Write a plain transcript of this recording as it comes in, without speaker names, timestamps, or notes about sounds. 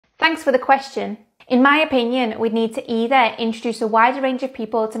Thanks for the question. In my opinion, we'd need to either introduce a wider range of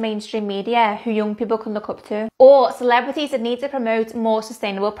people to mainstream media who young people can look up to, or celebrities that need to promote more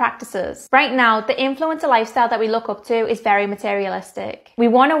sustainable practices. Right now, the influencer lifestyle that we look up to is very materialistic. We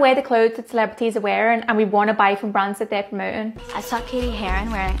want to wear the clothes that celebrities are wearing, and we want to buy from brands that they're promoting. I saw Katie Heron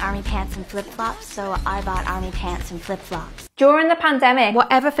wearing army pants and flip-flops, so I bought army pants and flip-flops. During the pandemic,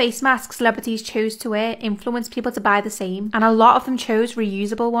 whatever face masks celebrities chose to wear influenced people to buy the same, and a lot of them chose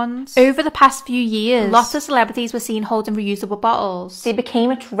reusable ones. Over the past few years, lots of celebrities were seen holding reusable bottles. They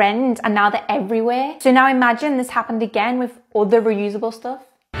became a trend and now they're everywhere. So now imagine this happened again with other reusable stuff.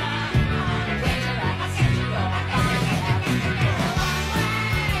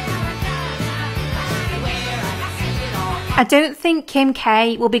 I don't think Kim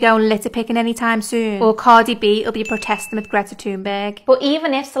K will be going litter picking anytime soon, or Cardi B will be protesting with Greta Thunberg. But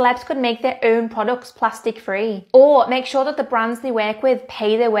even if celebs could make their own products plastic free, or make sure that the brands they work with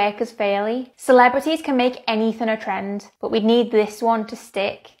pay their workers fairly, celebrities can make anything a trend, but we need this one to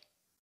stick.